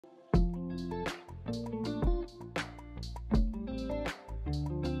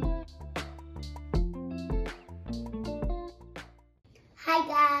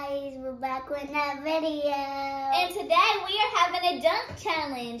guys, we're back with that video. And today we are having a dunk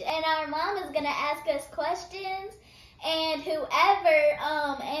challenge, and our mom is gonna ask us questions, and whoever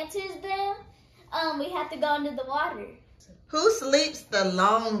answers them, we have to go into the water. Who sleeps the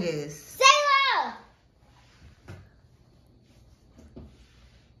longest? Sayla!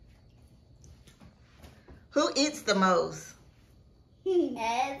 Who eats the most?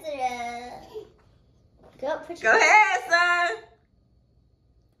 Ezra. Go ahead, son.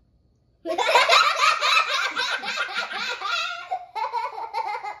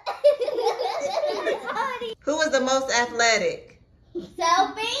 Who is the most athletic?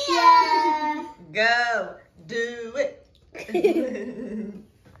 Sophia. Go. Do it. Did you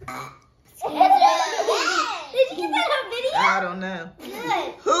get that on video? I don't know.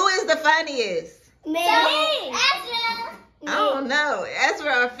 Good. Who is the funniest? Me. Ezra. I don't know.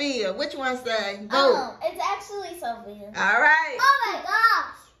 Ezra or Fia? Which one say? Vote. It's actually Sophia. All right. Oh my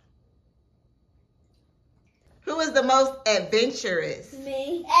gosh. Who is the most adventurous?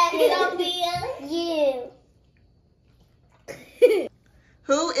 Me. And Sophia. You.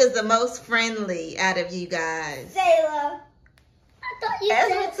 Who is the most friendly out of you guys? Sayla. I thought you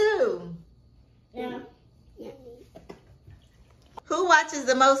Ezra too. Yeah. Who watches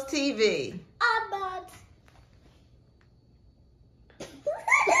the most TV? Ahmad.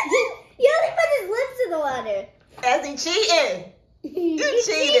 He only put his lips in the water. As he cheating. You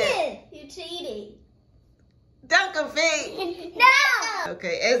cheated. You cheated. Don't compete. No.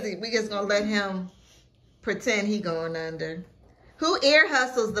 Okay, Ezzy, we just gonna let him pretend he going under. Who ear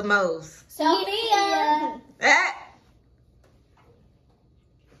hustles the most? Sophia. Ah.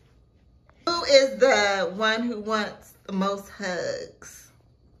 Who is the one who wants the most hugs?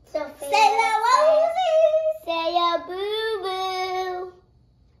 Sophia. Sayla, what was it? Sayla, boo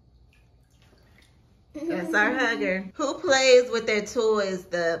boo. That's our hugger. Who plays with their toys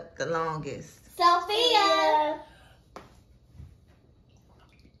the longest? Sophia.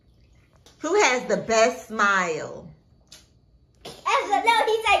 Who has the best smile? Ezra, no,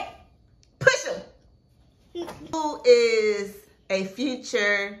 he's like. Push him. Who is a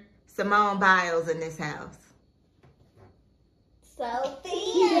future Simone Biles in this house?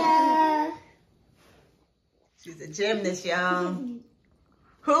 Sophia. She's a gymnast, y'all.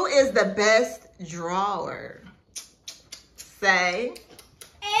 Who is the best drawer? Say.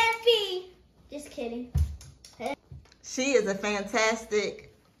 Effie. Just kidding. She is a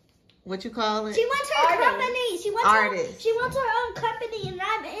fantastic, what you call it? She wants her Artist. company. She wants Artist. she wants her own company, and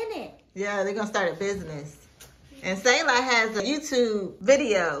I'm in it. Yeah, they're going to start a business. And Sayla has a YouTube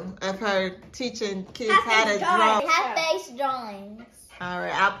video of her teaching kids how to draw. Half-face drawings. All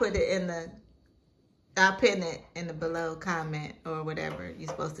right, I'll pin it in the below comment or whatever you're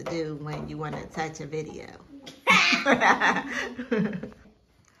supposed to do when you want to touch a video.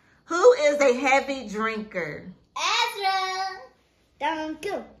 Who is a heavy drinker? Ezra. Don't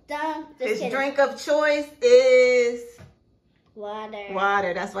go. Don't. His drink of choice is Water.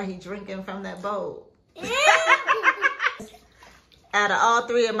 water. That's why he's drinking from that bowl. Out of all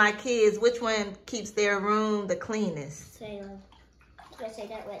three of my kids, which one keeps their room the cleanest? Sayla. I say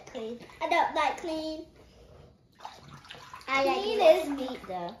that wet clean. I don't like clean. I like Clean is neat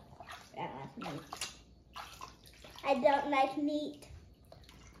though. I like neat. I don't like neat.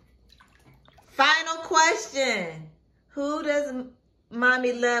 Final question. Who does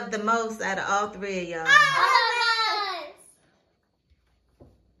mommy love the most out of all three of y'all?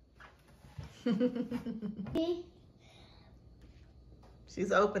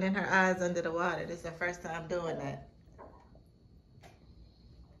 She's opening her eyes under the water. This is her first time doing that.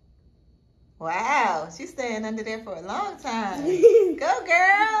 Wow, she's staying under there for a long time. Go,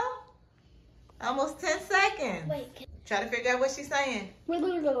 girl. Almost 10 seconds. Wait. Try to figure out what she's saying.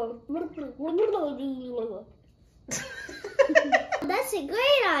 That's a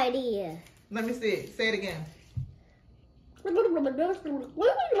great idea. Let me see it. Say it again. I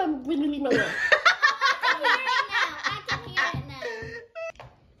can hear it now.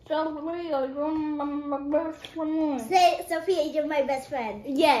 Say, Sophia, you're my best friend.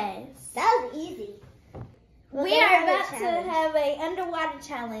 Yes. That was easy. We are about to have a underwater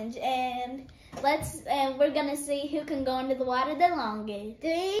challenge, and we're gonna see who can go into the water the longest.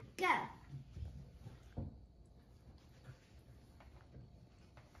 3, go.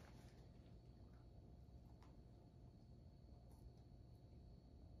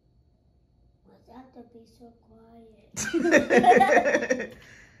 What's that to be so quiet?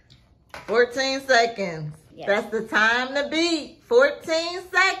 14 seconds. Yes. That's the time to beat. 14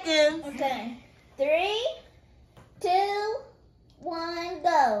 seconds. Okay. 3, 2, 1,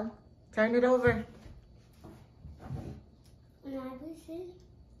 go. Turn it over. When I was in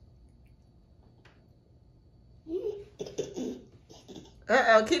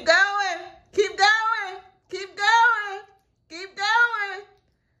Uh-oh, keep going. Keep going. Keep going. Keep going.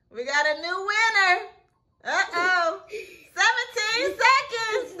 We got a new winner. Uh-oh. 17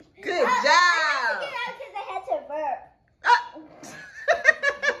 seconds. Good job. I had to get out because I had to burp.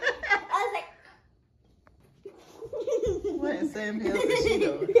 I was like, What in Sam Hill is she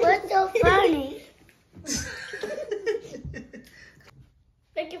doing? what's so funny?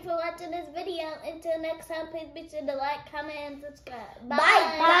 Thank you for watching this video. Until next time, please be sure to like, comment, and subscribe. Bye.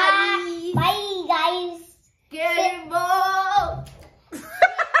 Bye. Bye, guys. Game ball. See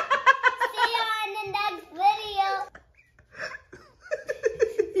you on the next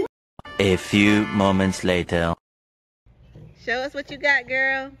video. A few moments later. Show us what you got,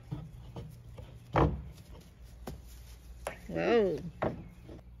 girl. Whoa.